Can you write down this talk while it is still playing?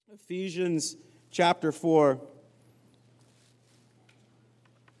Ephesians chapter 4.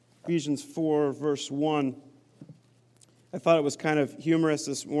 Ephesians 4, verse 1. I thought it was kind of humorous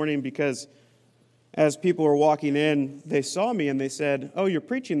this morning because as people were walking in, they saw me and they said, "Oh, you're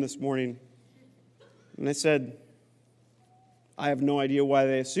preaching this morning." And I said, "I have no idea why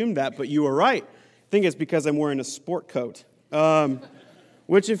they assumed that, but you were right. I think it's because I'm wearing a sport coat."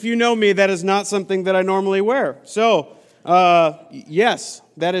 Which, if you know me, that is not something that I normally wear. So, yes,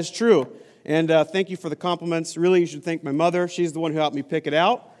 that is true. And thank you for the compliments. Really, you should thank my mother. She's the one who helped me pick it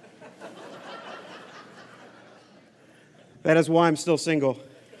out. That is why I'm still single.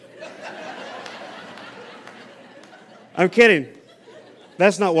 I'm kidding.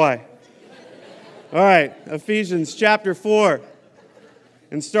 That's not why. All right, Ephesians chapter 4,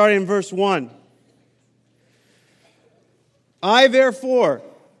 and starting in verse 1. I, therefore,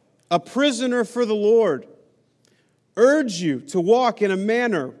 a prisoner for the Lord, urge you to walk in a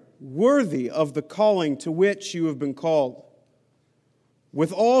manner worthy of the calling to which you have been called,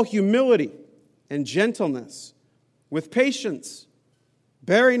 with all humility and gentleness, with patience,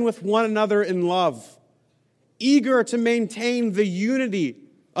 bearing with one another in love, eager to maintain the unity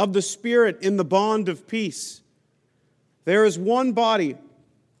of the Spirit in the bond of peace. There is one body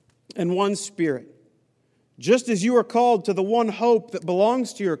and one Spirit, just as you are called to the one hope that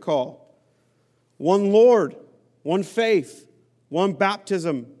belongs to your call. One Lord, one faith, one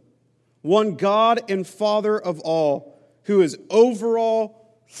baptism, one God and Father of all, who is over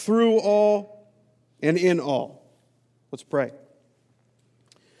all, through all, and in all. Let's pray.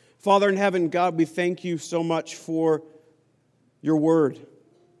 Father in heaven, God, we thank you so much for your word.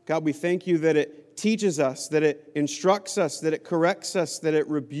 God, we thank you that it teaches us, that it instructs us, that it corrects us, that it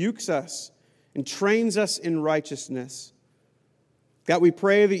rebukes us, and trains us in righteousness. God, we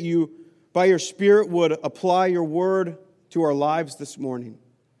pray that you, by your Spirit, would apply your word to our lives this morning.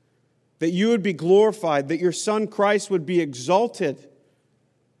 That you would be glorified, that your Son Christ would be exalted,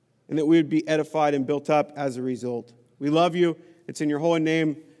 and that we would be edified and built up as a result. We love you. It's in your holy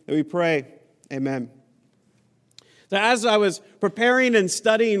name that we pray. Amen. So as I was preparing and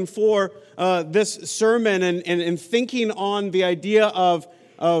studying for this sermon and thinking on the idea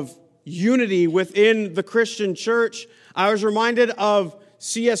of unity within the Christian church, I was reminded of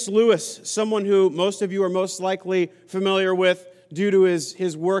C.S. Lewis, someone who most of you are most likely familiar with due to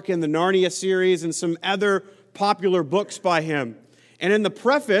his work in the Narnia series and some other popular books by him. And in the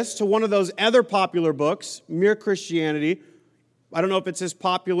preface to one of those other popular books, Mere Christianity, I don't know if it's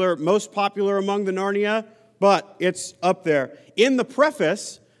most popular among the Narnia, but it's up there. In the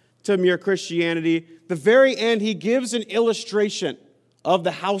preface to Mere Christianity, the very end, he gives an illustration of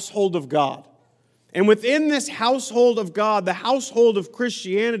the household of God. And within this household of God, the household of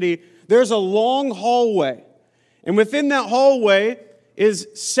Christianity, there's a long hallway. And within that hallway is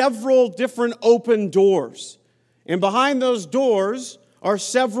several different open doors. And behind those doors are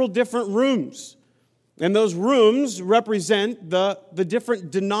several different rooms. And those rooms represent the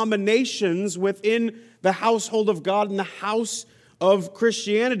different denominations within the household of God and the house of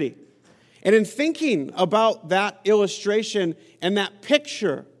Christianity. And in thinking about that illustration and that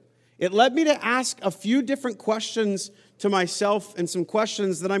picture, it led me to ask a few different questions to myself and some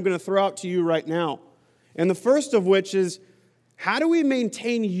questions that I'm going to throw out to you right now. And the first of which is, how do we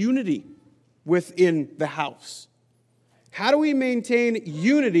maintain unity within the house? How do we maintain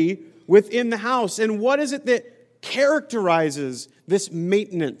unity within the house? And what is it that characterizes this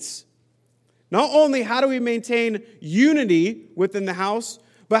maintenance? Not only how do we maintain unity within the house,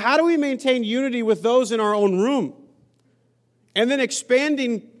 but how do we maintain unity with those in our own room? And then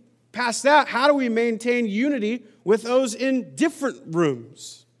expanding past that, how do we maintain unity with those in different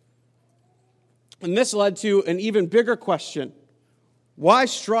rooms? And this led to an even bigger question. Why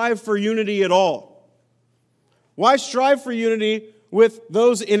strive for unity at all? Why strive for unity with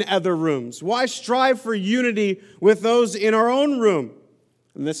those in other rooms? Why strive for unity with those in our own room?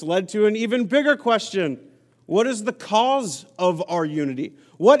 And this led to an even bigger question. What is the cause of our unity?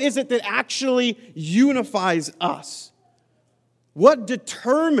 What is it that actually unifies us? What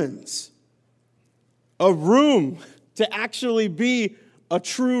determines a room to actually be a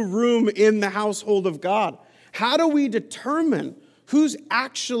true room in the household of God? How do we determine who's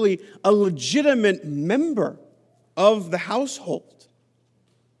actually a legitimate member of the household?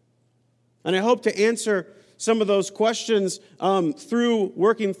 And I hope to answer some of those questions through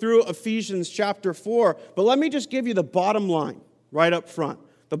working through Ephesians chapter 4. But let me just give you the bottom line right up front.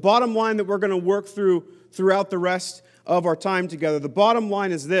 The bottom line that we're going to work through throughout the rest of our time together. The bottom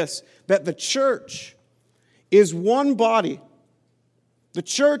line is this, that the church is one body. The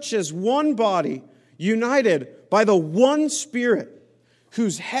church is one body, united by the one Spirit,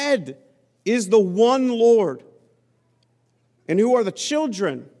 whose head is the one Lord, and who are the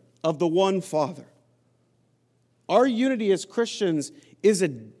children of the one Father. Our unity as Christians is a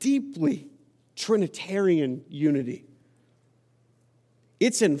deeply Trinitarian unity.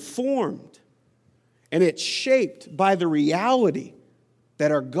 It's informed and it's shaped by the reality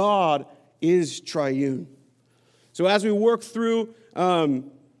that our God is triune. So as we work through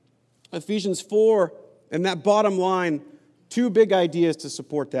Ephesians 4 and that bottom line, two big ideas to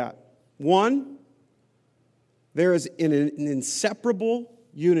support that. One, there is an inseparable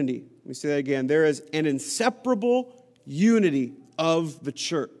unity. Let me say that again. There is an inseparable unity of the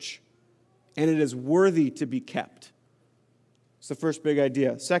church, and it is worthy to be kept. It's the first big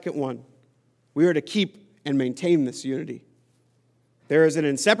idea. Second one, we are to keep and maintain this unity. There is an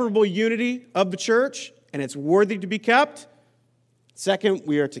inseparable unity of the church, and it's worthy to be kept. Second,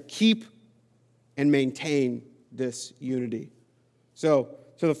 we are to keep and maintain this unity. So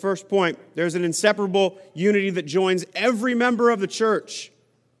the first point, there's an inseparable unity that joins every member of the church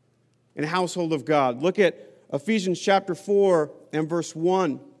and household of God. Look at Ephesians chapter 4 and verse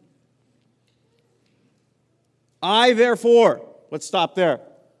 1. I therefore, let's stop there.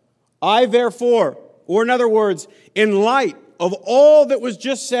 I therefore, or in other words, in light of all that was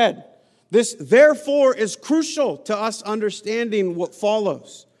just said, this therefore is crucial to us understanding what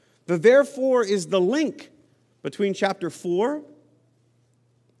follows. The therefore is the link between chapter 4,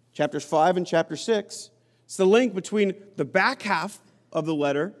 chapters 5 and chapter 6. It's the link between the back half of the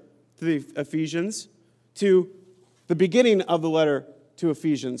letter to the Ephesians to the beginning of the letter to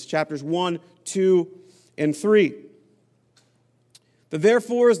Ephesians, chapters 1, 2, and 3. The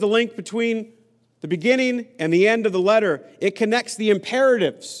therefore is the link between the beginning and the end of the letter. It connects the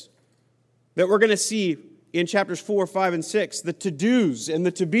imperatives that we're going to see in chapters 4, 5, and 6. The to-dos and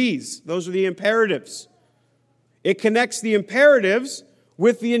the to-bes. Those are the imperatives. It connects the imperatives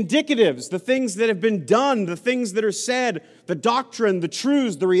with the indicatives, the things that have been done, the things that are said, the doctrine, the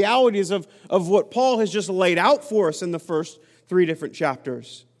truths, the realities of what Paul has just laid out for us in the first 3 different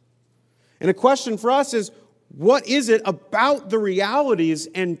chapters. And a question for us is, what is it about the realities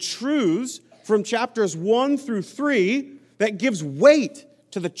and truths from chapters 1 through 3 that gives weight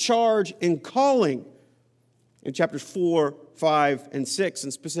to the charge and calling in chapters 4, 5, and 6,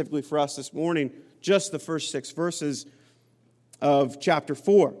 and specifically for us this morning, just the first 6 verses of chapter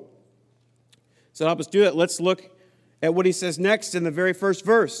 4. So to help us do it, let's look at what he says next in the very first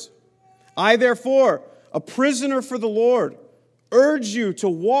verse. I, therefore, a prisoner for the Lord, urge you to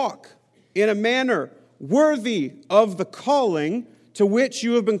walk in a manner worthy of the calling to which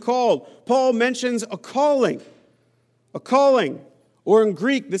you have been called. Paul mentions a calling, or in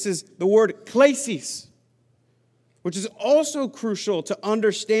Greek, this is the word klesis, which is also crucial to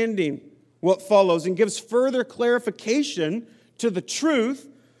understanding what follows and gives further clarification to the truth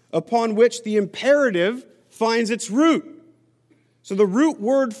upon which the imperative finds its root. So the root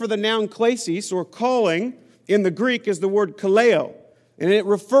word for the noun klesis, or calling, in the Greek is the word kaleo, and it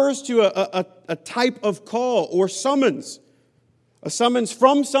refers to a type of call or summons. A summons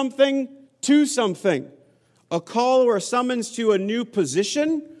from something to something. A call or a summons to a new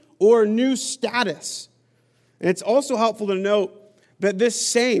position or a new status. And it's also helpful to note that this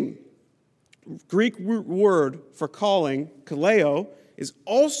same Greek root word for calling, kaleo, is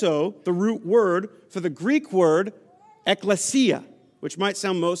also the root word for the Greek word ekklesia, which might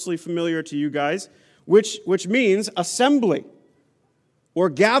sound mostly familiar to you guys, which means assembly or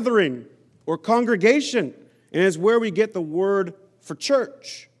gathering or congregation, and is where we get the word for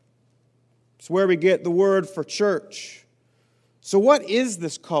church. It's where we get the word for church. So what is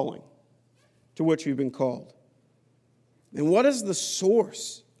this calling to which we've been called? And what is the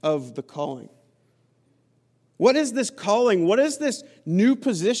source of the calling? What is this calling? What is this new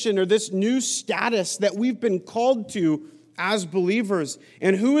position or this new status that we've been called to as believers?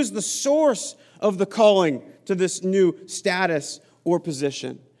 And who is the source of the calling to this new status or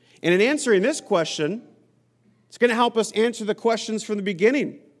position? And in answering this question, it's going to help us answer the questions from the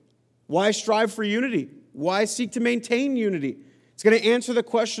beginning. Why strive for unity? Why seek to maintain unity? It's going to answer the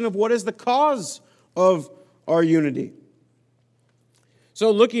question of what is the cause of our unity. So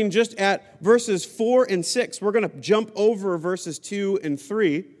looking just at verses 4 and 6, we're going to jump over verses 2 and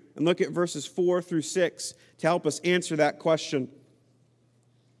 3 and look at verses 4 through 6 to help us answer that question.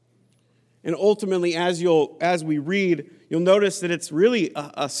 And ultimately, as we read, you'll notice that it's really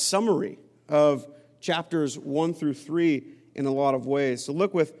a summary of chapters 1 through 3 in a lot of ways. So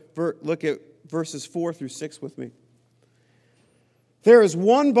look at verses 4 through 6 with me. There is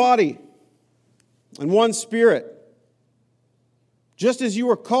one body and one Spirit, just as you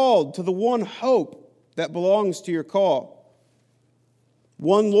were called to the one hope that belongs to your call.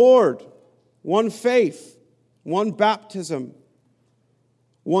 one Lord, one faith, one baptism,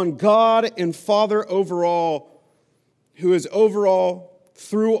 one God and Father over all, who is over all,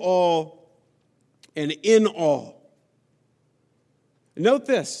 through all, and in all. Note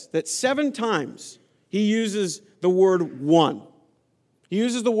this, that 7 times he uses the word one. He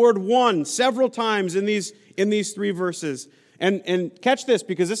uses the word one several times in these 3 verses. And catch this,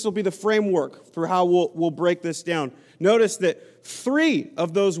 because this will be the framework for how we'll break this down. Notice that 3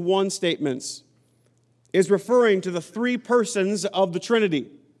 of those one statements is referring to the 3 persons of the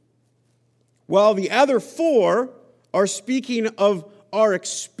Trinity, while the other 4 are speaking of our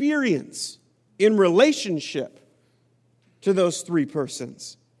experience in relationship to those 3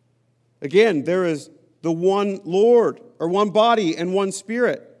 persons. Again, there is the one Lord, or one body and one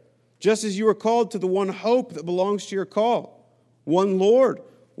Spirit, just as you are called to the one hope that belongs to your call. One Lord,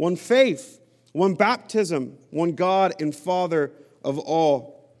 one faith, one baptism, one God and Father of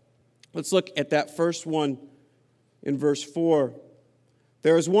all. Let's look at that first one in verse 4.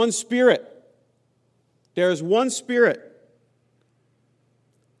 There is one Spirit. There is one Spirit.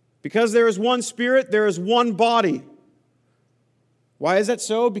 Because there is one Spirit, there is one body. Why is that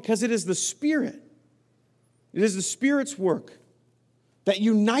so? Because it is the Spirit. It is the Spirit's work that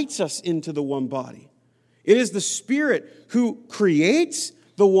unites us into the one body. It is the Spirit who creates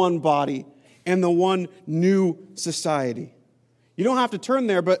the one body and the one new society. You don't have to turn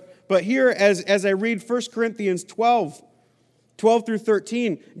there, but here as I read 1 Corinthians 12 through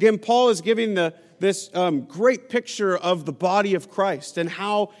 13, again, Paul is giving this great picture of the body of Christ and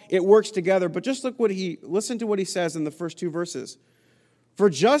how it works together. But just listen to what he says in the first 2 verses. For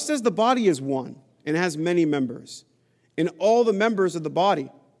just as the body is one and has many members, and all the members of the body,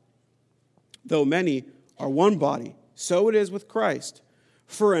 though many, are one body, so it is with Christ.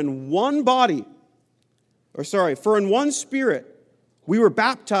 For in one Spirit, we were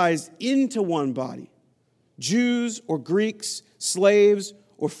baptized into one body. Jews or Greeks, slaves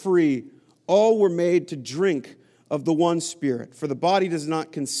or free, all were made to drink of the one Spirit. For the body does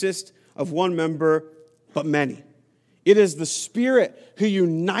not consist of one member, but many. It is the Spirit who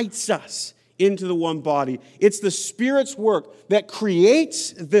unites us into the one body. It's the Spirit's work that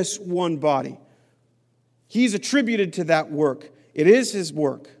creates this one body. He's attributed to that work. It is His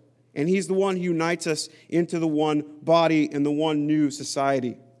work. And He's the one who unites us into the one body and the one new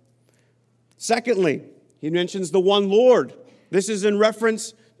society. Secondly, he mentions the one Lord. This is in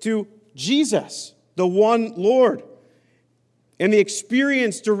reference to Jesus, the one Lord. And the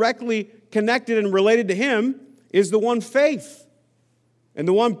experience directly connected and related to Him is the one faith and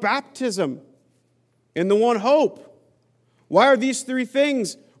the one baptism and the one hope. Why are these 3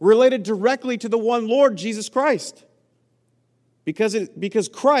 things related directly to the one Lord, Jesus Christ? Because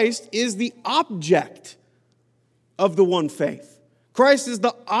Christ is the object of the one faith. Christ is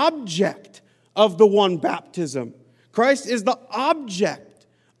the object of the one baptism. Christ is the object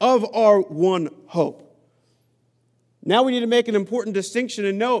of our one hope. Now we need to make an important distinction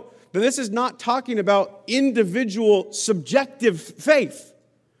and note that this is not talking about individual subjective faith,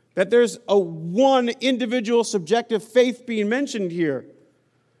 that there's a one individual subjective faith being mentioned here.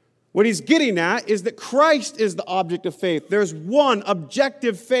 What he's getting at is that Christ is the object of faith. There's one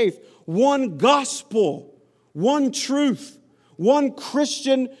objective faith, one gospel, one truth, one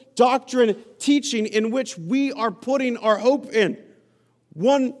Christian doctrine teaching in which we are putting our hope in.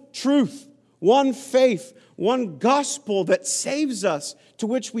 One truth, one faith, one gospel that saves us, to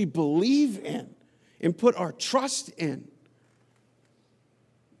which we believe in and put our trust in.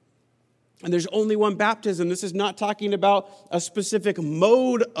 And there's only one baptism. This is not talking about a specific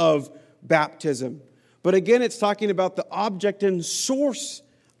mode of baptism. But again, it's talking about the object and source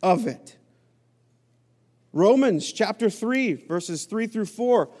of it. Romans chapter 3, verses 3 through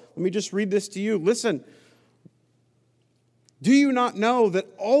 4. Let me just read this to you. Listen. Do you not know that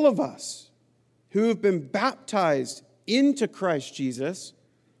all of us who have been baptized into Christ Jesus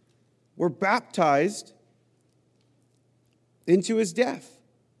were baptized into His death?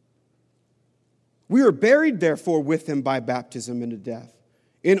 We were buried, therefore, with Him by baptism into death,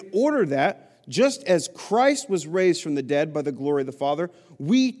 in order that, just as Christ was raised from the dead by the glory of the Father,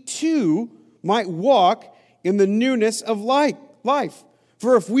 we too might walk in the newness of life.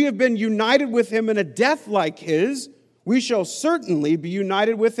 For if we have been united with Him in a death like His, we shall certainly be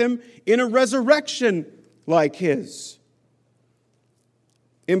united with Him in a resurrection like His.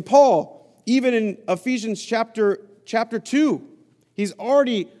 In Paul, even in Ephesians chapter 2, he's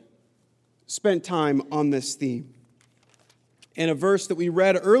already spent time on this theme. In a verse that we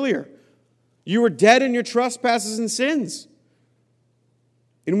read earlier, you were dead in your trespasses and sins,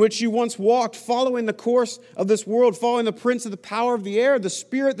 in which you once walked, following the course of this world, following the prince of the power of the air, the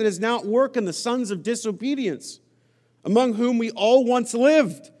spirit that is now at work in the sons of disobedience, among whom we all once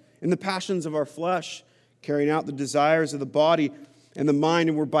lived in the passions of our flesh, carrying out the desires of the body and the mind,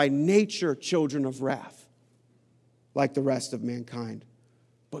 and were by nature children of wrath, like the rest of mankind.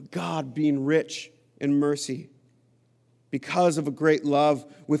 But God, being rich in mercy, because of a great love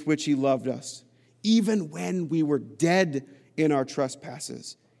with which he loved us, even when we were dead in our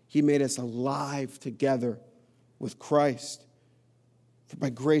trespasses, he made us alive together with Christ. For by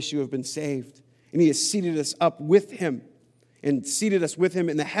grace you have been saved. And he has seated us up with him and seated us with him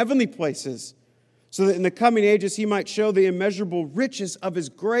in the heavenly places, so that in the coming ages he might show the immeasurable riches of his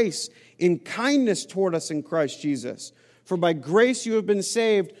grace in kindness toward us in Christ Jesus. For by grace you have been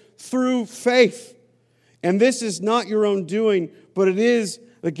saved through faith. And this is not your own doing, but it is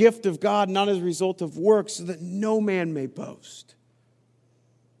the gift of God, not as a result of works, so that no man may boast.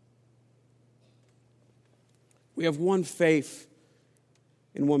 We have one faith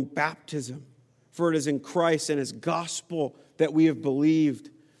and one baptism, for it is in Christ and his gospel that we have believed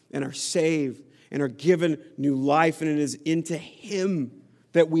and are saved and are given new life, and it is into him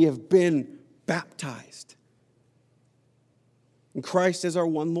that we have been baptized. And Christ is our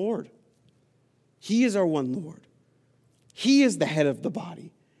one Lord. He is our one Lord. He is the head of the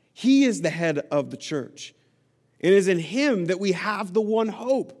body. He is the head of the church. It is in him that we have the one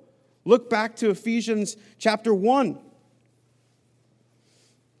hope. Look back to Ephesians chapter 1.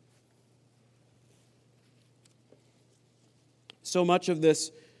 So much of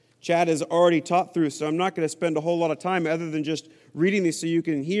this Chad has already taught through, so I'm not going to spend a whole lot of time other than just reading these so you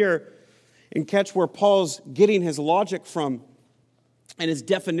can hear and catch where Paul's getting his logic from and his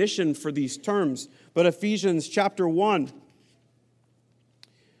definition for these terms. But Ephesians chapter 1,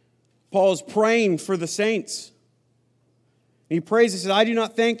 Paul's praying for the saints. He prays, he says, I do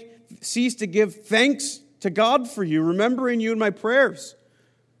not cease to give thanks to God for you, remembering you in my prayers,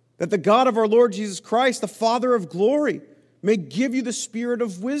 that the God of our Lord Jesus Christ, the Father of glory, may give you the spirit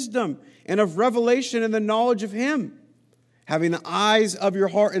of wisdom and of revelation and the knowledge of him, having the eyes of your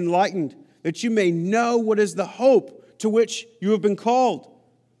heart enlightened, that you may know what is the hope to which you have been called,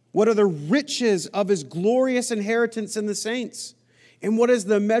 what are the riches of his glorious inheritance in the saints, and what is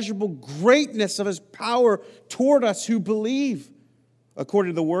the immeasurable greatness of his power toward us who believe,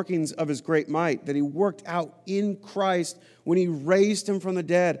 according to the workings of his great might, that he worked out in Christ when he raised him from the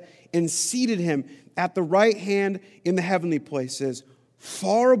dead and seated him at the right hand in the heavenly places,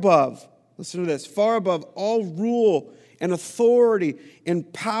 far above, listen to this, far above all rule and authority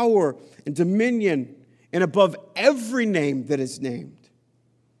and power and dominion, and above every name that is named,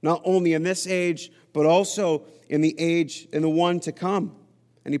 not only in this age, but also in the one to come.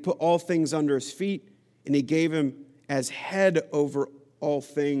 And he put all things under his feet, and he gave him as head over all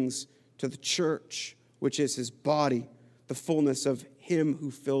things to the church, which is his body, the fullness of him who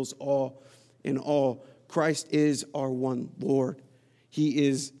fills all in all. Christ is our one Lord. He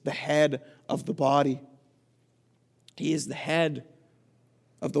is the head of the body. He is the head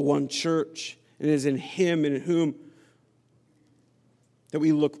of the one church. It is in him and in whom that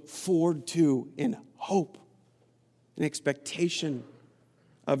we look forward to in hope and expectation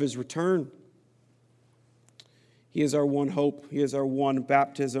of his return. He is our one hope. He is our one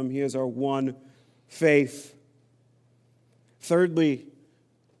baptism. He is our one faith. Thirdly,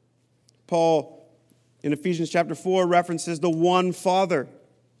 Paul in Ephesians chapter 4 references the one Father.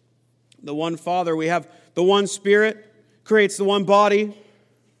 The one Father. We have the one Spirit, creates the one body,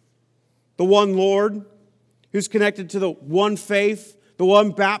 the one Lord, who's connected to the one faith, the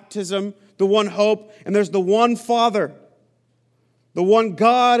one baptism, the one hope, and there's the one Father, the one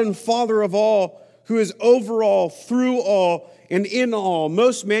God and Father of all, who is over all, through all, and in all. A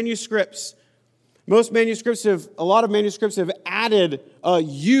lot of manuscripts have added a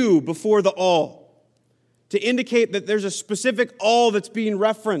you before the all to indicate that there's a specific all that's being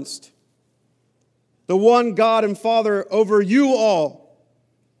referenced. The one God and Father over you all,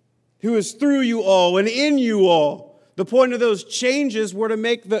 who is through you all and in you all. The point of those changes were to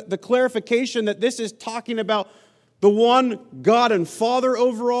make the clarification that this is talking about the one God and Father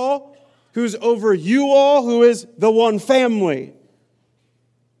over all, who's over you all, who is the one family.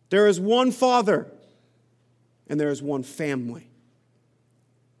 There is one Father, and there is one family.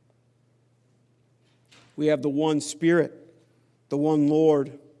 We have the one Spirit, the one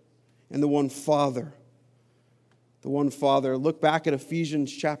Lord, and the one Father. The one Father. Look back at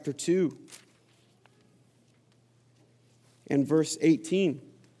Ephesians chapter 2 and verse 18.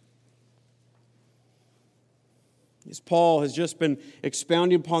 As Paul has just been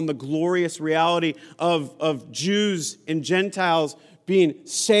expounding upon the glorious reality of Jews and Gentiles being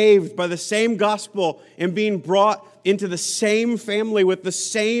saved by the same gospel and being brought into the same family with the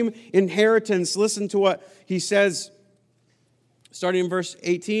same inheritance. Listen to what he says, starting in verse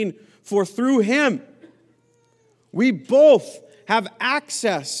 18. For through him we both have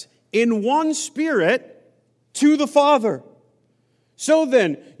access in one Spirit to the Father. So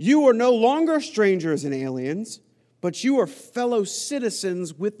then, you are no longer strangers and aliens, but you are fellow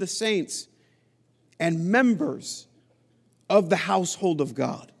citizens with the saints and members of the household of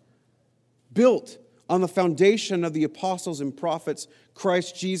God, built on the foundation of the apostles and prophets,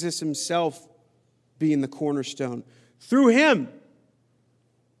 Christ Jesus himself being the cornerstone. Through him,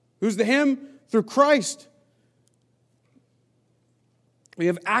 who's the him? Through Christ, we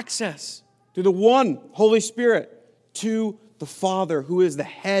have access to the one Holy Spirit, to the Father, who is the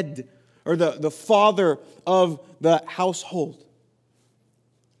head, or the father of the household.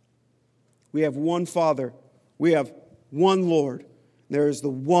 We have one Father. We have one Lord. There is the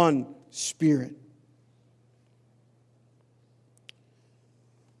one Spirit.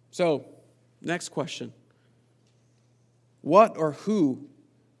 So, next question. What or who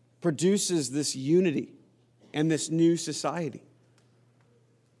produces this unity and this new society?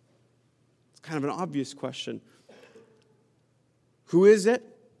 It's kind of an obvious question. Who is it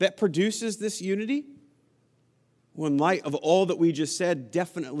that produces this unity? Well, in light of all that we just said,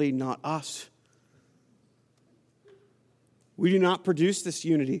 definitely not us. We do not produce this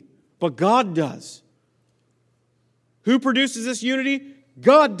unity, but God does. Who produces this unity?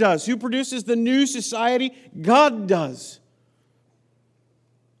 God does. Who produces the new society? God does.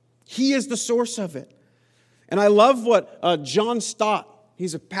 He is the source of it. And I love what John Stott,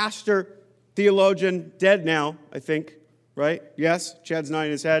 he's a pastor, theologian, dead now, I think, right? Yes, Chad's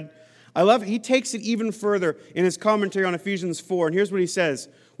nodding his head. I love, he takes it even further in his commentary on Ephesians 4, and here's what he says.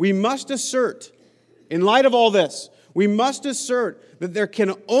 We must assert, in light of all this, we must assert that there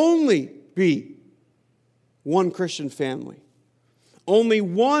can only be one Christian family, only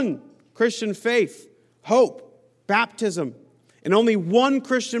one Christian faith, hope, baptism, and only one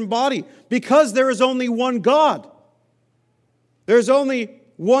Christian body, because there is only one God. There's only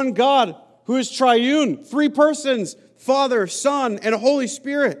one God who is triune, three persons, Father, Son, and Holy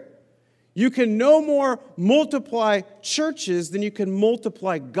Spirit. You can no more multiply churches than you can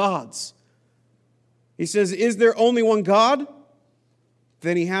multiply gods. He says, is there only one God?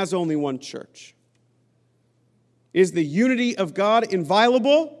 Then he has only one church. Is the unity of God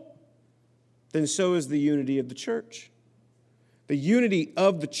inviolable? Then so is the unity of the church. The unity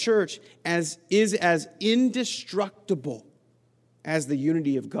of the church is as indestructible as the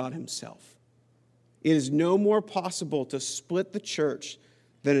unity of God himself. It is no more possible to split the church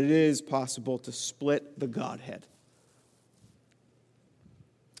than it is possible to split the Godhead.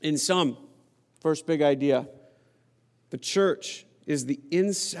 In sum, first big idea, the church is the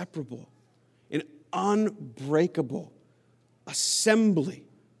inseparable and unbreakable assembly,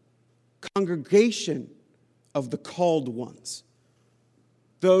 congregation of the called ones.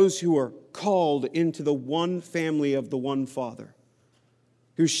 Those who are called into the one family of the one Father,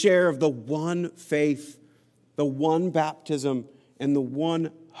 who share of the one faith, the one baptism, and the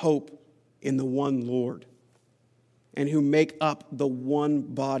one hope in the one Lord, and who make up the one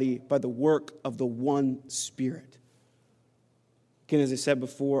body by the work of the one Spirit. Again, as I said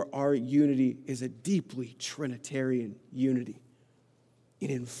before, our unity is a deeply Trinitarian unity. It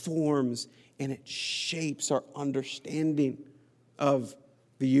informs and it shapes our understanding of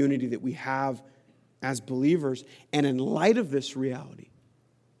the unity that we have as believers. And in light of this reality,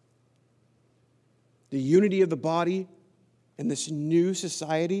 the unity of the body and this new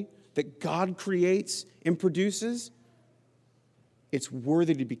society that God creates and produces, it's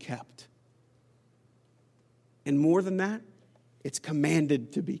worthy to be kept. And more than that, it's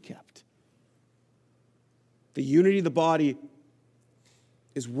commanded to be kept. The unity of the body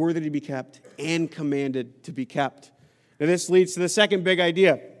is worthy to be kept and commanded to be kept. Now this leads to the second big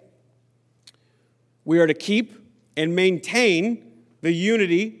idea. We are to keep and maintain the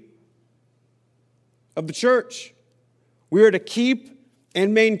unity of the church. We are to keep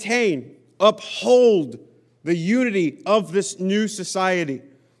and maintain, uphold the unity of this new society.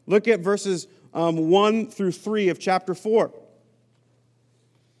 Look at verses 1 through 3 of chapter 4.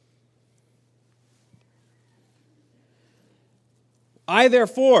 I,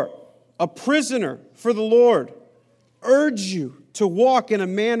 therefore, a prisoner for the Lord, urge you to walk in a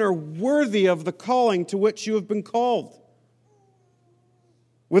manner worthy of the calling to which you have been called,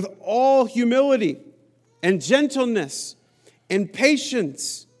 with all humility and gentleness and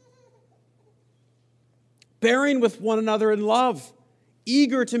patience, bearing with one another in love,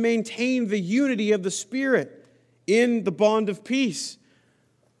 eager to maintain the unity of the Spirit in the bond of peace.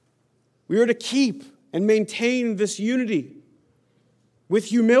 We are to keep and maintain this unity with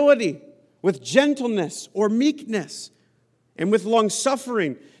humility, with gentleness or meekness, and with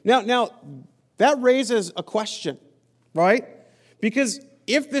long-suffering. Now, that raises a question, right? Because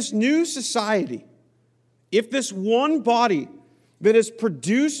if this new society, if this one body that is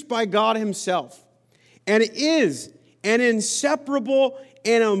produced by God Himself and is an inseparable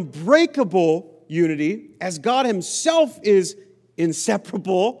and unbreakable unity, as God Himself is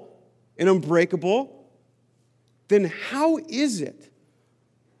inseparable and unbreakable, then how is it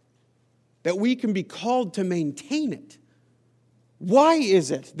that we can be called to maintain it? Why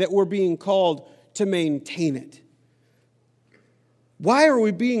is it that we're being called to maintain it? Why are we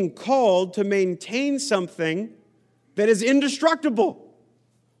being called to maintain something that is indestructible?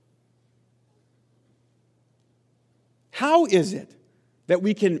 How is it that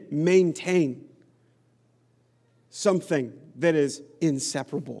we can maintain something that is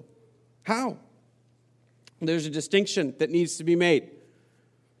inseparable? How? There's a distinction that needs to be made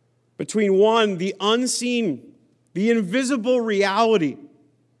between one, the unseen, the invisible reality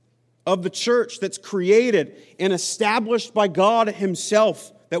of the church that's created and established by God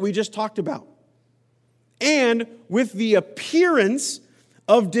Himself that we just talked about, and with the appearance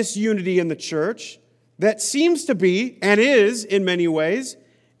of disunity in the church that seems to be, and is in many ways,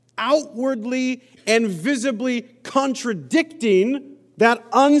 outwardly and visibly contradicting that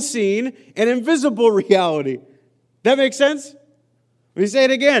unseen and invisible reality. That makes sense? Let me say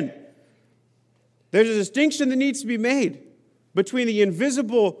it again. There's a distinction that needs to be made between the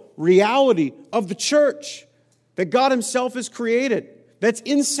invisible reality of the church that God Himself has created, that's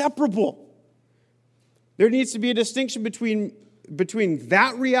inseparable. There needs to be a distinction between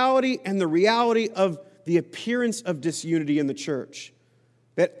that reality and the reality of the appearance of disunity in the church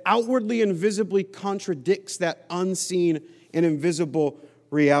that outwardly and visibly contradicts that unseen and invisible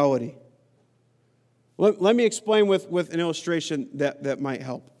reality. Let me explain with an illustration that might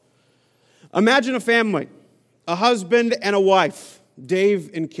help. Imagine a family, a husband and a wife,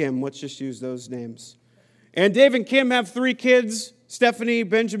 Dave and Kim. Let's just use those names. And Dave and Kim have 3 kids, Stephanie,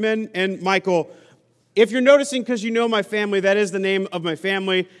 Benjamin, and Michael. If you're noticing, because you know my family, that is the name of my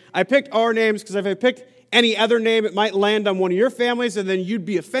family. I picked our names because if I picked any other name, it might land on one of your families, and then you'd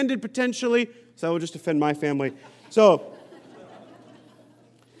be offended potentially. So I will just offend my family. So,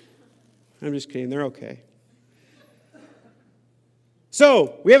 I'm just kidding. They're okay.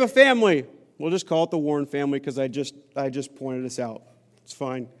 So, we have a family. We'll just call it the Warren family because I just pointed this out. It's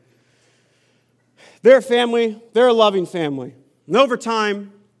fine. They're a family. They're a loving family. And over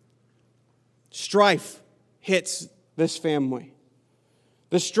time, strife hits this family.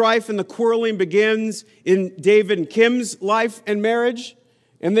 The strife and the quarreling begins in David and Kim's life and marriage,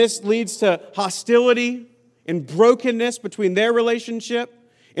 and this leads to hostility and brokenness between their relationship,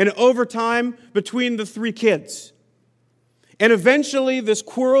 and over time between the 3 kids. And eventually this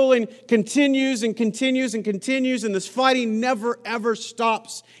quarreling continues and continues and continues, and this fighting never ever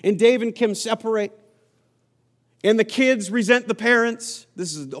stops, and Dave and Kim separate. And the kids resent the parents.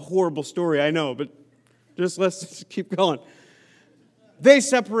 This is a horrible story, I know, but let's keep going. They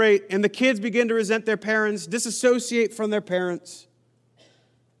separate, and the kids begin to resent their parents, disassociate from their parents.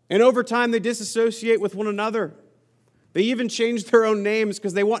 And over time, they disassociate with one another. They even change their own names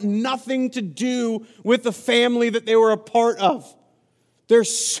because they want nothing to do with the family that they were a part of. There's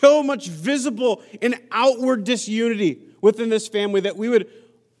so much visible and outward disunity within this family that we would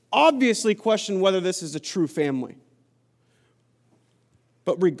obviously question whether this is a true family.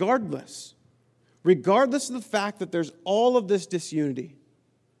 But regardless of the fact that there's all of this disunity,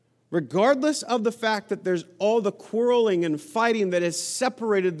 regardless of the fact that there's all the quarreling and fighting that has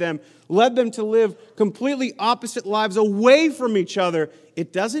separated them, led them to live completely opposite lives away from each other,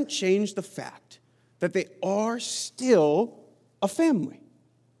 it doesn't change the fact that they are still a family.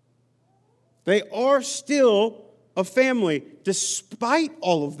 They are still a family despite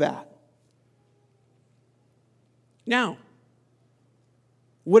all of that. Now,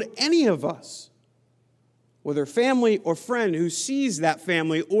 would any of us, whether family or friend who sees that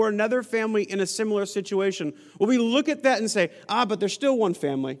family or another family in a similar situation, will we look at that and say, but there's still one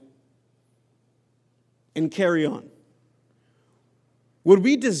family, and carry on? Would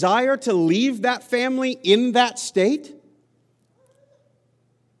we desire to leave that family in that state?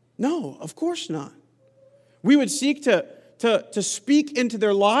 No, of course not. We would seek to speak into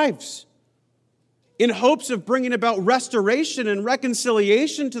their lives in hopes of bringing about restoration and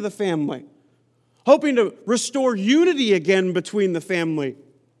reconciliation to the family, hoping to restore unity again between the family,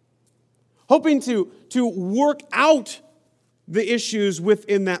 hoping to work out the issues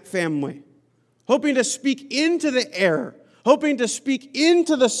within that family, hoping to speak into the error, hoping to speak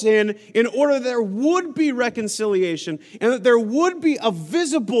into the sin in order that there would be reconciliation and that there would be a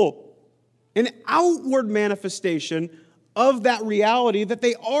visible, an outward manifestation of that reality that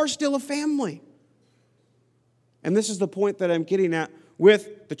they are still a family. And this is the point that I'm getting at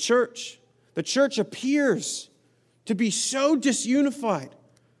with the church. The church appears to be so disunified,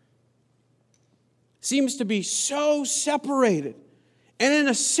 seems to be so separated. And in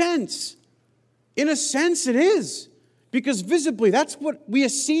a sense it is. Because visibly, that's what we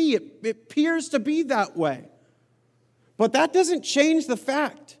see. It appears to be that way. But that doesn't change the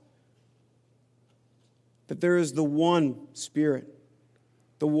fact that there is the one Spirit,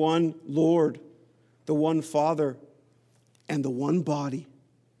 the one Lord, the one Father, and the one body,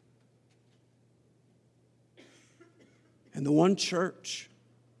 and the one church,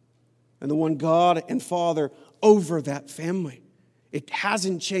 and the one God and Father over that family. It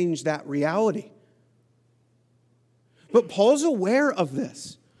hasn't changed that reality. But Paul's aware of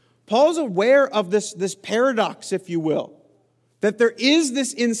this. Paul's aware of this paradox, if you will, that there is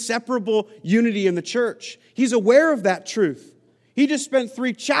this inseparable unity in the church. He's aware of that truth. He just spent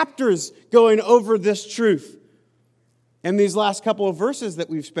 3 chapters going over this truth. And these last couple of verses that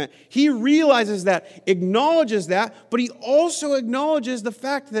we've spent, he realizes that, acknowledges that, but he also acknowledges the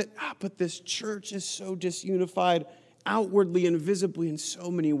fact that, but this church is so disunified outwardly and visibly in so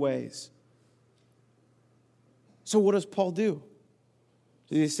many ways. So what does Paul do?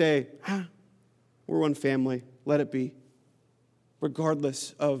 Does he say, we're one family, let it be,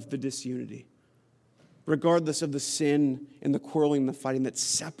 regardless of the disunity, regardless of the sin and the quarreling and the fighting that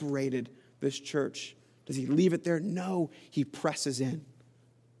separated this church? Does he leave it there? No, he presses in.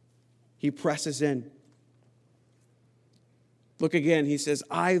 He presses in. Look again, he says,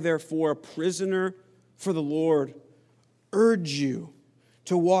 I therefore, a prisoner for the Lord, urge you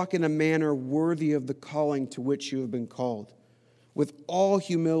to walk in a manner worthy of the calling to which you have been called, with all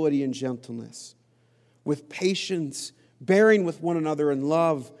humility and gentleness, with patience, bearing with one another in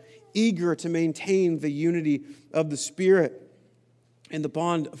love, eager to maintain the unity of the Spirit and the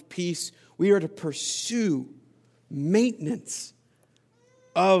bond of peace. We are to pursue maintenance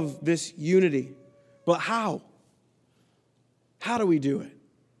of this unity. But how? How do we do it?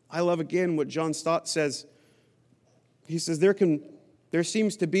 I love again what John Stott says. He says there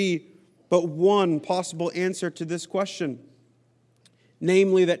seems to be but one possible answer to this question,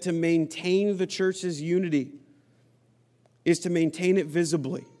 namely that to maintain the church's unity is to maintain it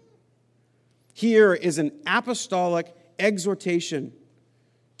visibly. Here is an apostolic exhortation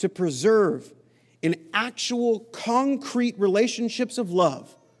to preserve in actual concrete relationships of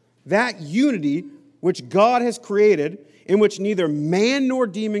love that unity which God has created, in which neither man nor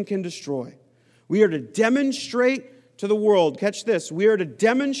demon can destroy. We are to demonstrate to the world, catch this, we are to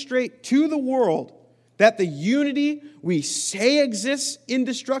demonstrate to the world that the unity we say exists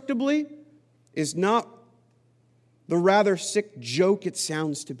indestructibly is not the rather sick joke it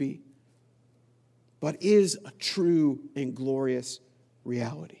sounds to be, but is a true and glorious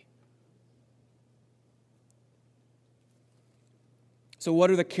reality. So what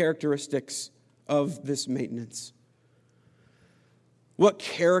are the characteristics of this maintenance? What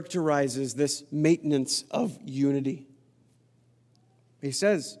characterizes this maintenance of unity? He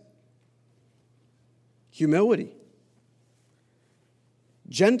says, humility,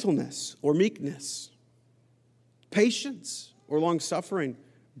 gentleness or meekness, patience or long-suffering,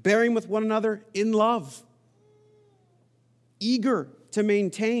 bearing with one another in love, eager to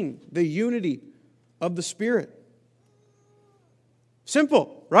maintain the unity of the Spirit.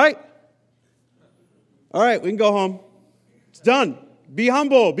 Simple, right? All right, we can go home. It's done. Be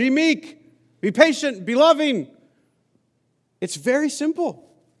humble, be meek, be patient, be loving. It's very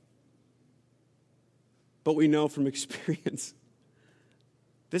simple. But we know from experience,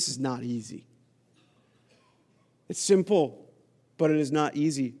 this is not easy. It's simple, but it is not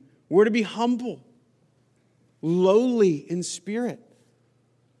easy. We're to be humble, lowly in spirit.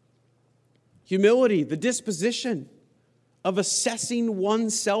 Humility, the disposition of assessing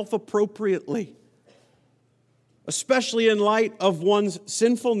oneself appropriately, especially in light of one's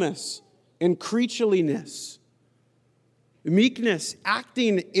sinfulness and creatureliness. Meekness,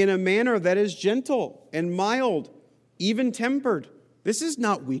 acting in a manner that is gentle and mild, even-tempered. This is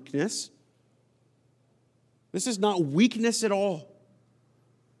not weakness. This is not weakness at all.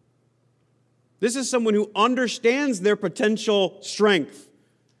 This is someone who understands their potential strength,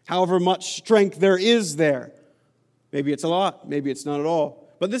 however much strength there is there. Maybe it's a lot, maybe it's not at all.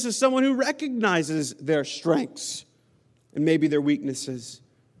 But this is someone who recognizes their strengths and maybe their weaknesses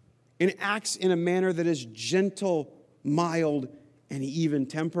and acts in a manner that is gentle, mild, and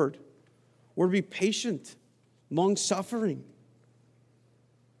even-tempered. We're to be patient, long-suffering,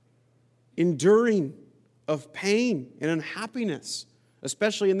 enduring of pain and unhappiness,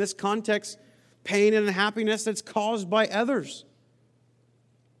 especially in this context, pain and unhappiness that's caused by others.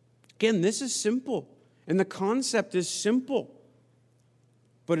 Again, this is simple, and the concept is simple,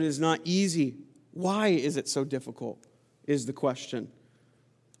 but it is not easy. Why is it so difficult, is the question.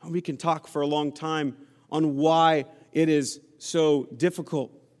 And we can talk for a long time on why it is so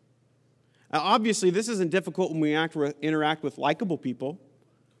difficult. Now, obviously, this isn't difficult when we interact with likable people,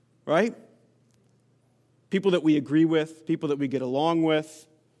 right? People that we agree with, people that we get along with,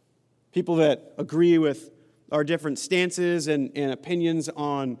 people that agree with our different stances and opinions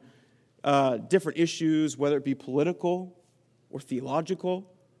on different issues, whether it be political or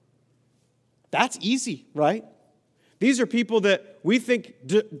theological. That's easy, right? These are people that we think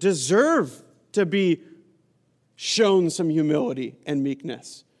deserve to be shown some humility and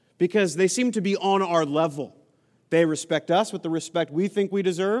meekness because they seem to be on our level. They respect us with the respect we think we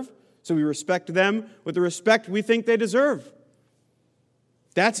deserve, so we respect them with the respect we think they deserve.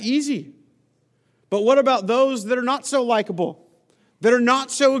 That's easy. But what about those that are not so likable, that are not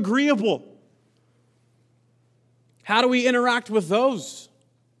so agreeable? How do we interact with those?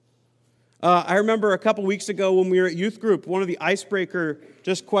 I remember a couple weeks ago when we were at youth group, one of the icebreaker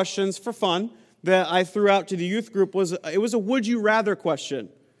just questions for fun that I threw out to the youth group was a would you rather question,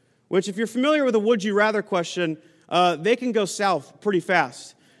 which if you're familiar with a would you rather question, they can go south pretty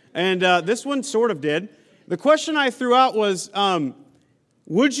fast. And this one sort of did. The question I threw out was,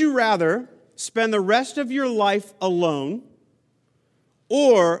 would you rather spend the rest of your life alone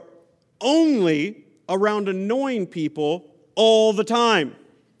or only around annoying people all the time?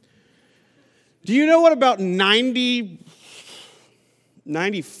 Do you know what about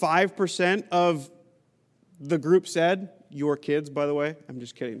 95% of the group said? Your kids, by the way. I'm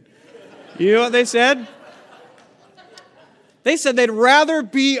just kidding. You know what they said? They said they'd rather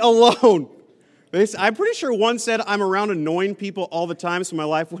be alone. I'm pretty sure one said, I'm around annoying people all the time so my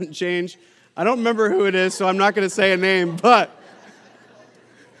life wouldn't change. I don't remember who it is, so I'm not going to say a name, but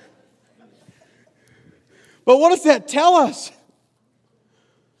what does that tell us?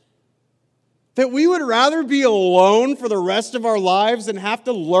 That we would rather be alone for the rest of our lives than have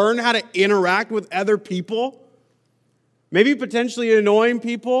to learn how to interact with other people? Maybe potentially annoying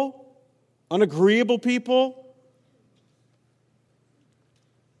people, unagreeable people.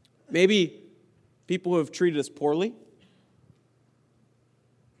 Maybe people who have treated us poorly.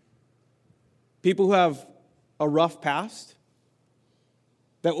 People who have a rough past.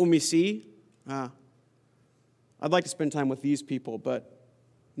 That when we see, I'd like to spend time with these people, but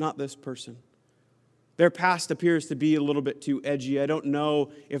not this person. Their past appears to be a little bit too edgy. I don't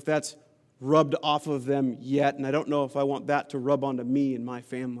know if that's rubbed off of them yet, and I don't know if I want that to rub onto me and my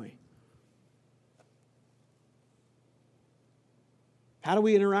family. How do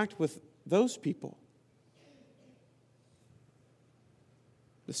we interact with those people?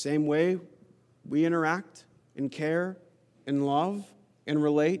 The same way we interact and care and love and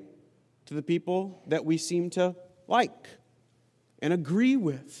relate to the people that we seem to like and agree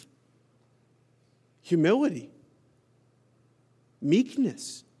with. Humility,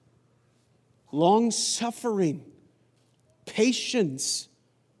 meekness, long-suffering, patience,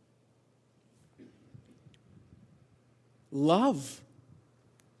 love,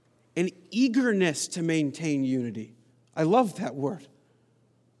 and eagerness to maintain unity. I love that word.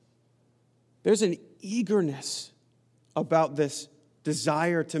 There's an eagerness about this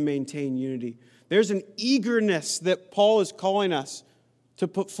desire to maintain unity. There's an eagerness that Paul is calling us to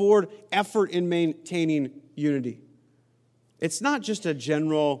put forward effort in maintaining unity. It's not just a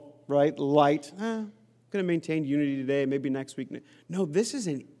general, light, I'm going to maintain unity today, maybe next week. No, this is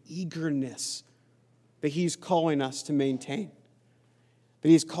an eagerness that he's calling us to maintain, that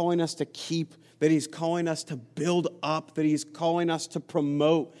he's calling us to keep, that he's calling us to build up, that he's calling us to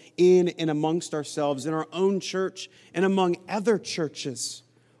promote in and amongst ourselves, in our own church and among other churches.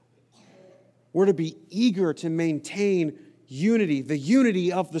 We're to be eager to maintain unity, the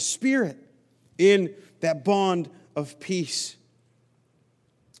unity of the Spirit in that bond of peace.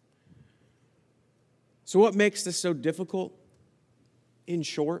 So what makes this so difficult? In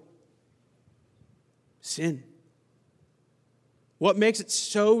short, sin. What makes it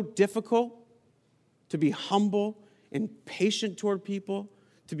so difficult to be humble and patient toward people,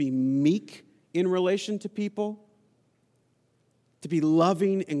 to be meek in relation to people, to be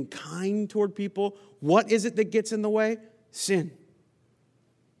loving and kind toward people? What is it that gets in the way? Sin.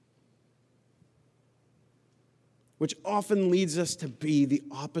 Which often leads us to be the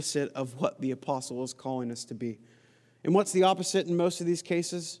opposite of what the apostle is calling us to be. And what's the opposite in most of these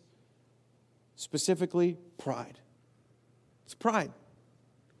cases? Specifically, pride. It's pride.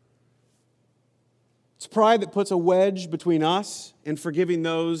 It's pride that puts a wedge between us and forgiving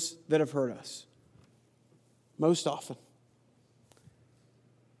those that have hurt us. Most often.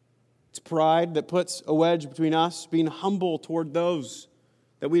 It's pride that puts a wedge between us being humble toward those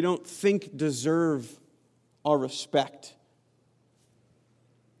that we don't think deserve our respect.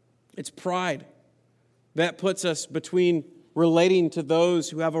 It's pride that puts us between relating to those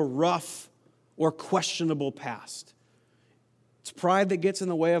who have a rough or questionable past. It's pride that gets in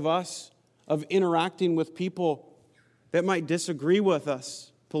the way of us of interacting with people that might disagree with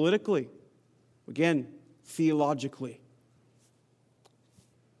us politically, again, theologically.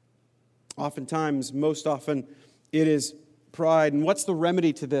 Oftentimes, most often, it is pride. And what's the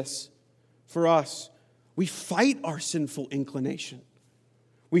remedy to this for us? We fight our sinful inclination.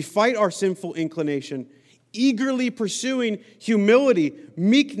 We fight our sinful inclination, eagerly pursuing humility,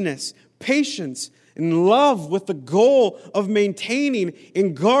 meekness, patience, and love with the goal of maintaining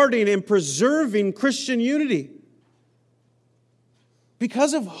and guarding and preserving Christian unity.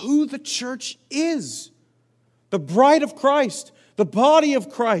 Because of who the church is. The bride of Christ, the body of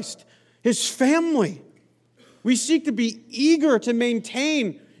Christ, His family. We seek to be eager to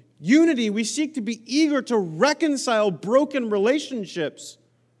maintain unity. We seek to be eager to reconcile broken relationships.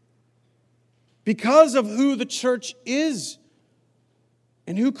 Because of who the church is,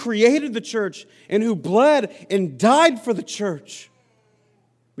 and who created the church, and who bled and died for the church,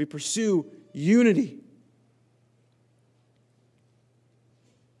 we pursue unity.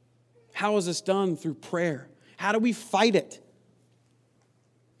 How is this done? Through prayer. How do we fight it?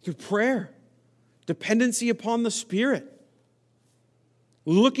 Through prayer. Dependency upon the Spirit.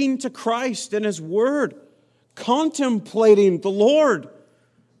 Looking to Christ and His Word. Contemplating the Lord.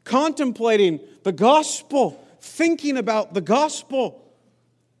 Contemplating the gospel. Thinking about the gospel.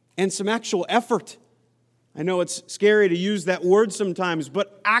 And some actual effort. I know it's scary to use that word sometimes,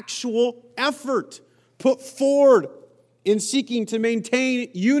 but actual effort put forward in seeking to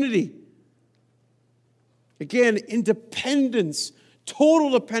maintain unity. Again, independence, total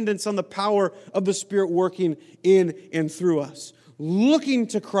dependence on the power of the Spirit working in and through us. Looking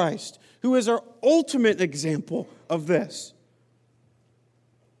to Christ, who is our ultimate example of this.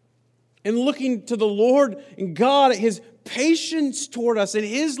 And looking to the Lord and God, His patience toward us and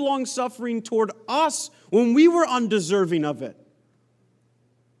His long-suffering toward us when we were undeserving of it.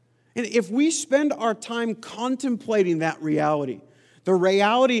 And if we spend our time contemplating that reality, the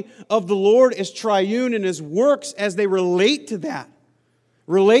reality of the Lord as triune and His works as they relate to that,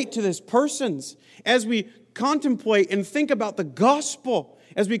 relate to His persons, as we contemplate and think about the gospel,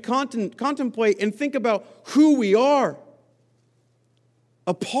 as we contemplate and think about who we are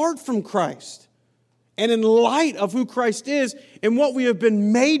apart from Christ, and in light of who Christ is and what we have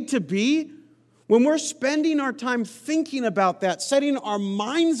been made to be, when we're spending our time thinking about that, setting our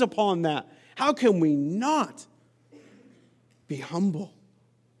minds upon that, how can we not be humble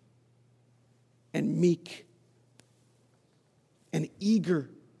and meek and eager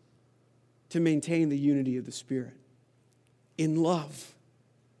to maintain the unity of the Spirit in love?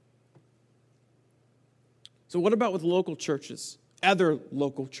 So what about with local churches, other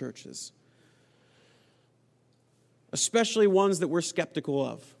local churches? Especially ones that we're skeptical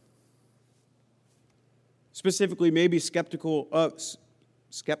of. Specifically, maybe skeptical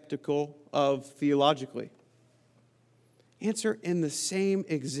of theologically. Answer in the same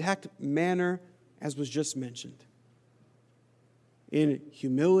exact manner as was just mentioned. In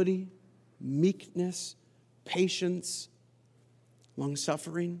humility, meekness, patience,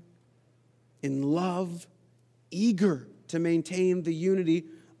 long-suffering, in love, eager to maintain the unity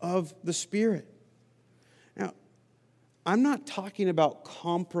of the Spirit. Now, I'm not talking about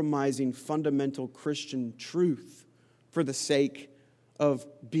compromising fundamental Christian truth for the sake of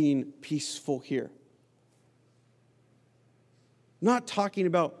being peaceful here. Not talking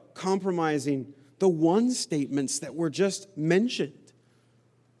about compromising the one statements that were just mentioned.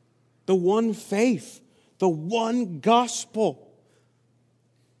 The one faith, the one gospel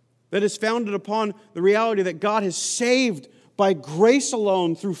that is founded upon the reality that God has saved by grace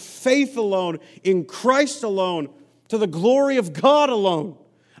alone, through faith alone, in Christ alone, to the glory of God alone.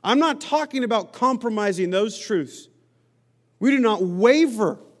 I'm not talking about compromising those truths. We do not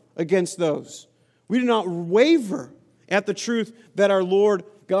waver against those. We do not waver at the truth that our Lord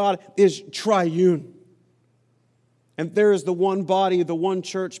God is triune. And there is the one body, the one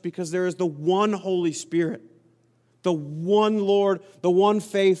church, because there is the one Holy Spirit, the one Lord, the one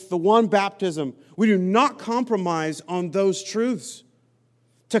faith, the one baptism. We do not compromise on those truths.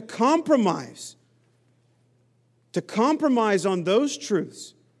 To compromise on those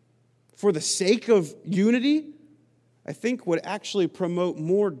truths for the sake of unity, I think would actually promote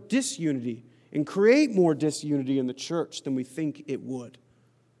more disunity and create more disunity in the church than we think it would.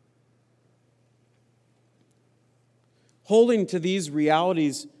 Holding to these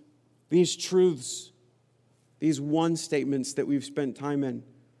realities, these truths, these one statements that we've spent time in,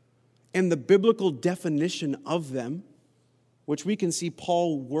 and the biblical definition of them, which we can see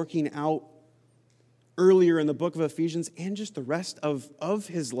Paul working out earlier in the book of Ephesians and just the rest of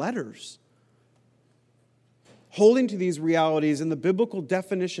his letters. Holding to these realities and the biblical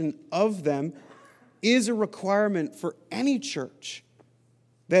definition of them is a requirement for any church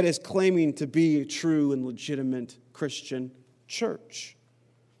that is claiming to be a true and legitimate Christian church.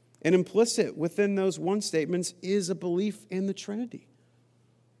 And implicit within those one statements is a belief in the Trinity.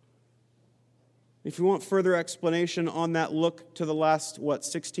 If you want further explanation on that, look to the last,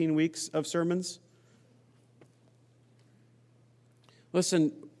 16 weeks of sermons?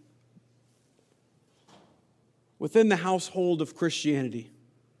 Listen, within the household of Christianity,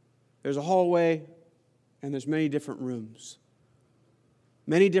 there's a hallway and there's many different rooms,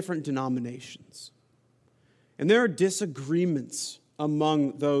 many different denominations. And there are disagreements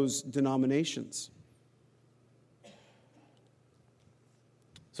among those denominations.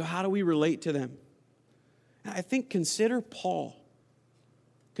 So how do we relate to them? I think consider Paul.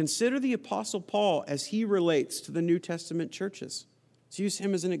 Consider the Apostle Paul as he relates to the New Testament churches. Let's use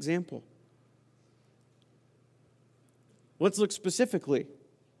him as an example. Let's look specifically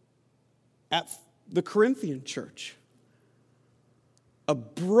at the Corinthian church. A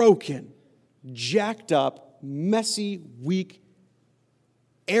broken, jacked up, messy, weak,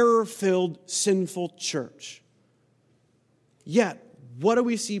 error-filled, sinful church. Yet, what do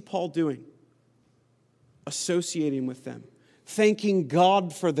we see Paul doing? Associating with them, thanking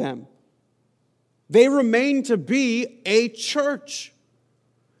God for them. They remain to be a church.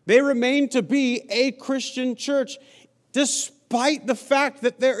 They remain to be a Christian church, despite the fact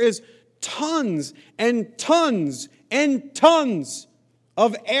that there is tons and tons and tons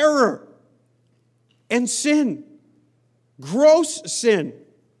of error and sin, gross sin,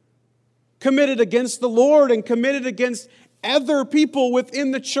 committed against the Lord and committed against other people within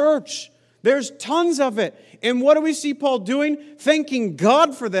the church. There's tons of it. And what do we see Paul doing? Thanking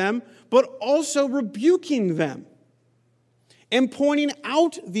God for them, but also rebuking them and pointing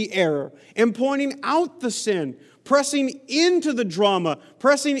out the error and pointing out the sin, pressing into the drama,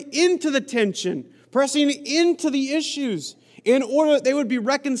 pressing into the tension, pressing into the issues in order that they would be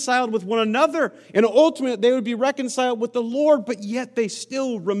reconciled with one another and ultimately they would be reconciled with the Lord, but yet they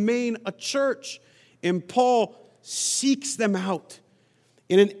still remain a church. And Paul seeks them out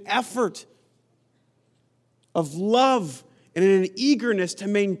in an effort of love and in an eagerness to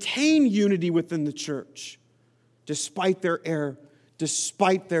maintain unity within the church, despite their error,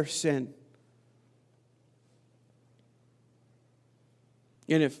 despite their sin.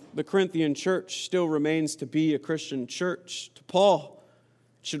 And if the Corinthian church still remains to be a Christian church, to Paul,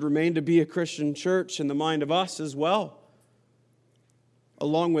 it should remain to be a Christian church in the mind of us as well.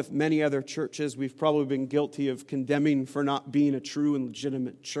 Along with many other churches we've probably been guilty of condemning for not being a true and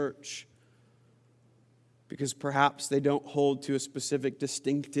legitimate church, because perhaps they don't hold to a specific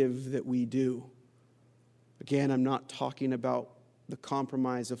distinctive that we do. Again, I'm not talking about the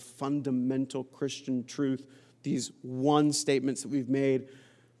compromise of fundamental Christian truth, these one statements that we've made,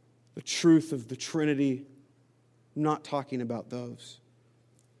 the truth of the Trinity. I'm not talking about those.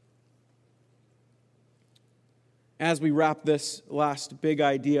 As we wrap this last big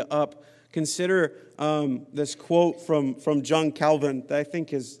idea up, consider this quote from John Calvin that I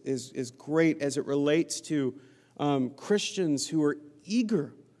think is great as it relates to Christians who are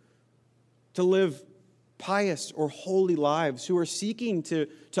eager to live pious or holy lives, who are seeking to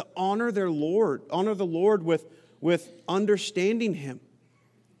honor their Lord, honor the Lord with understanding Him,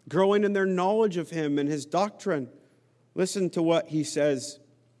 growing in their knowledge of Him and His doctrine. Listen to what he says.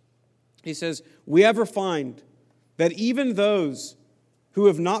 He says, "We ever find that even those who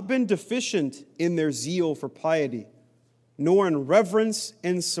have not been deficient in their zeal for piety, nor in reverence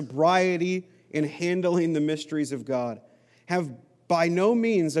and sobriety in handling the mysteries of God, have by no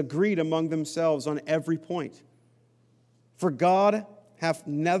means agreed among themselves on every point. For God hath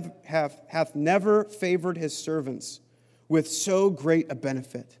never favored His servants with so great a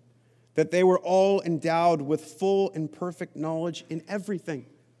benefit, that they were all endowed with full and perfect knowledge in everything,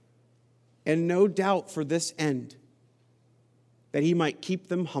 and no doubt for this end, that He might keep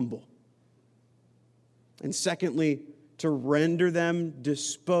them humble. And secondly, to render them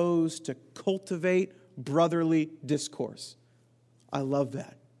disposed to cultivate brotherly discourse." I love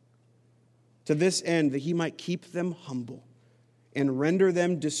that. To this end, that He might keep them humble and render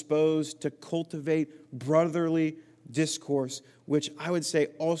them disposed to cultivate brotherly discourse, which I would say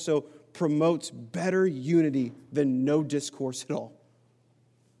also promotes better unity than no discourse at all.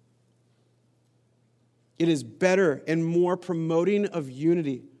 It is better and more promoting of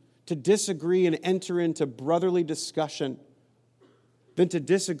unity to disagree and enter into brotherly discussion than to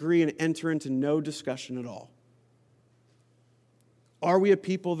disagree and enter into no discussion at all. Are we a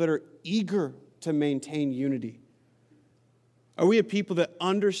people that are eager to maintain unity? Are we a people that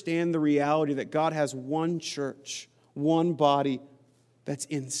understand the reality that God has one church, one body that's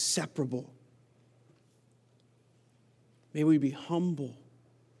inseparable? May we be humble,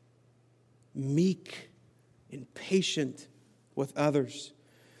 meek, and patient with others.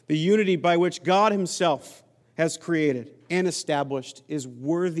 The unity by which God Himself has created and established is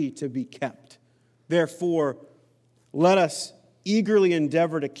worthy to be kept. Therefore, let us eagerly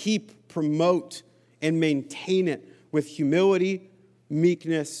endeavor to keep, promote, and maintain it with humility,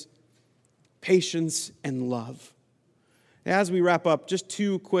 meekness, patience, and love. As we wrap up, just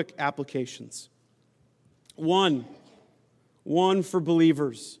two quick applications. One for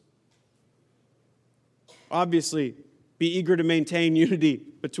believers. Obviously, be eager to maintain unity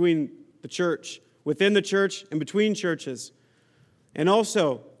between the church, within the church, and between churches. And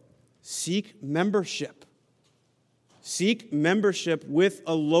also, seek membership. Seek membership with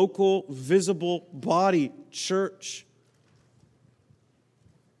a local, visible body, church.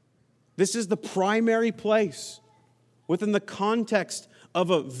 This is the primary place within the context of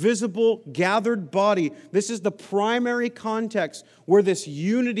a visible, gathered body. This is the primary context where this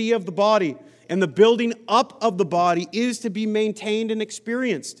unity of the body and the building up of the body is to be maintained and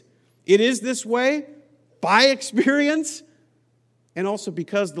experienced. It is this way by experience and also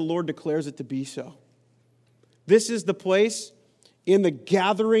because the Lord declares it to be so. This is the place in the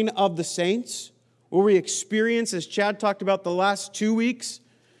gathering of the saints where we experience, as Chad talked about the last 2 weeks,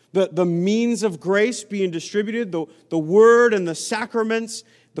 the means of grace being distributed, the word and the sacraments,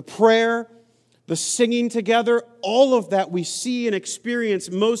 the prayer, the singing together, all of that we see and experience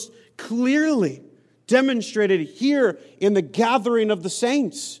most clearly demonstrated here in the gathering of the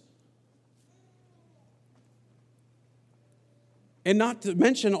saints. And not to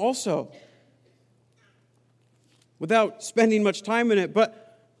mention also, without spending much time in it,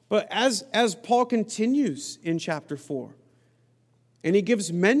 but as Paul continues in chapter 4, and he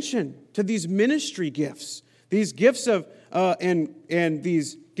gives mention to these ministry gifts, these gifts of and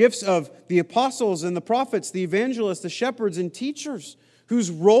these gifts of the apostles and the prophets, the evangelists, the shepherds and teachers, whose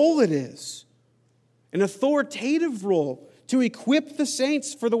role it is, an authoritative role to equip the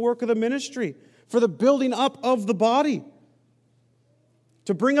saints for the work of the ministry, for the building up of the body,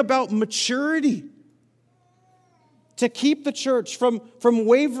 to bring about maturity, to keep the church from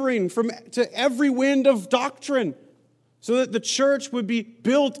wavering to every wind of doctrine, so that the church would be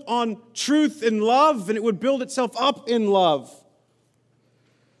built on truth and love, and it would build itself up in love.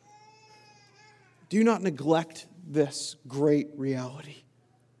 Do not neglect this great reality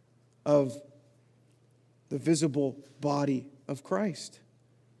of the visible body of Christ.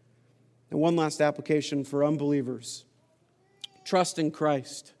 And one last application for unbelievers. Trust in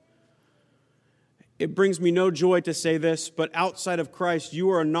Christ. It brings me no joy to say this, but outside of Christ, you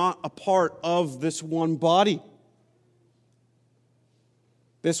are not a part of this one body.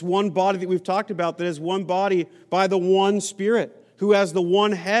 This one body that we've talked about, that is one body by the one Spirit, who has the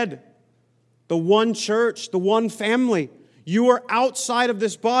one head, the one church, the one family. You are outside of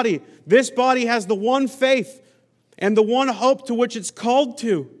this body. This body has the one faith and the one hope to which it's called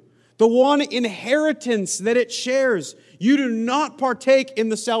to, the one inheritance that it shares. You do not partake in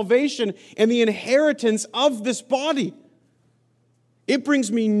the salvation and the inheritance of this body. It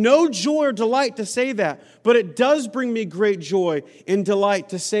brings me no joy or delight to say that, but it does bring me great joy and delight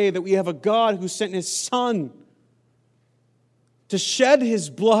to say that we have a God who sent His Son to shed His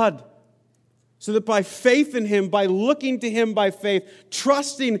blood so that by faith in Him, by looking to Him by faith,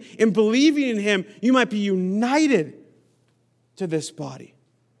 trusting and believing in Him, you might be united to this body.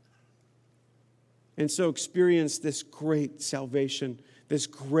 And so experience this great salvation, this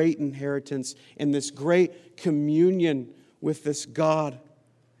great inheritance, and this great communion with this God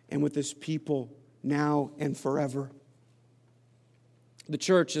and with this people now and forever. The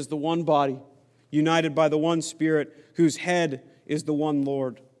church is the one body, united by the one Spirit, whose head is the one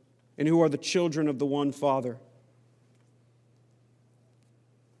Lord, and who are the children of the one Father.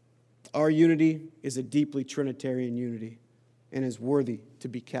 Our unity is a deeply Trinitarian unity and is worthy to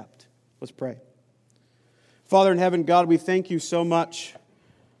be kept. Let's pray. Father in heaven, God, we thank You so much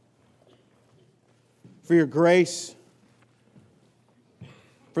for Your grace,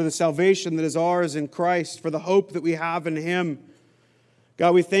 for the salvation that is ours in Christ, for the hope that we have in Him,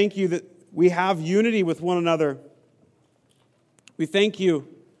 God, we thank you that we have unity with one another. We thank you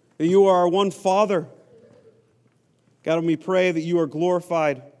that you are our one Father. God, and we pray that you are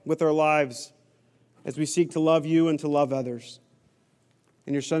glorified with our lives as we seek to love you and to love others.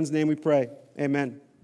 In your Son's name we pray. Amen.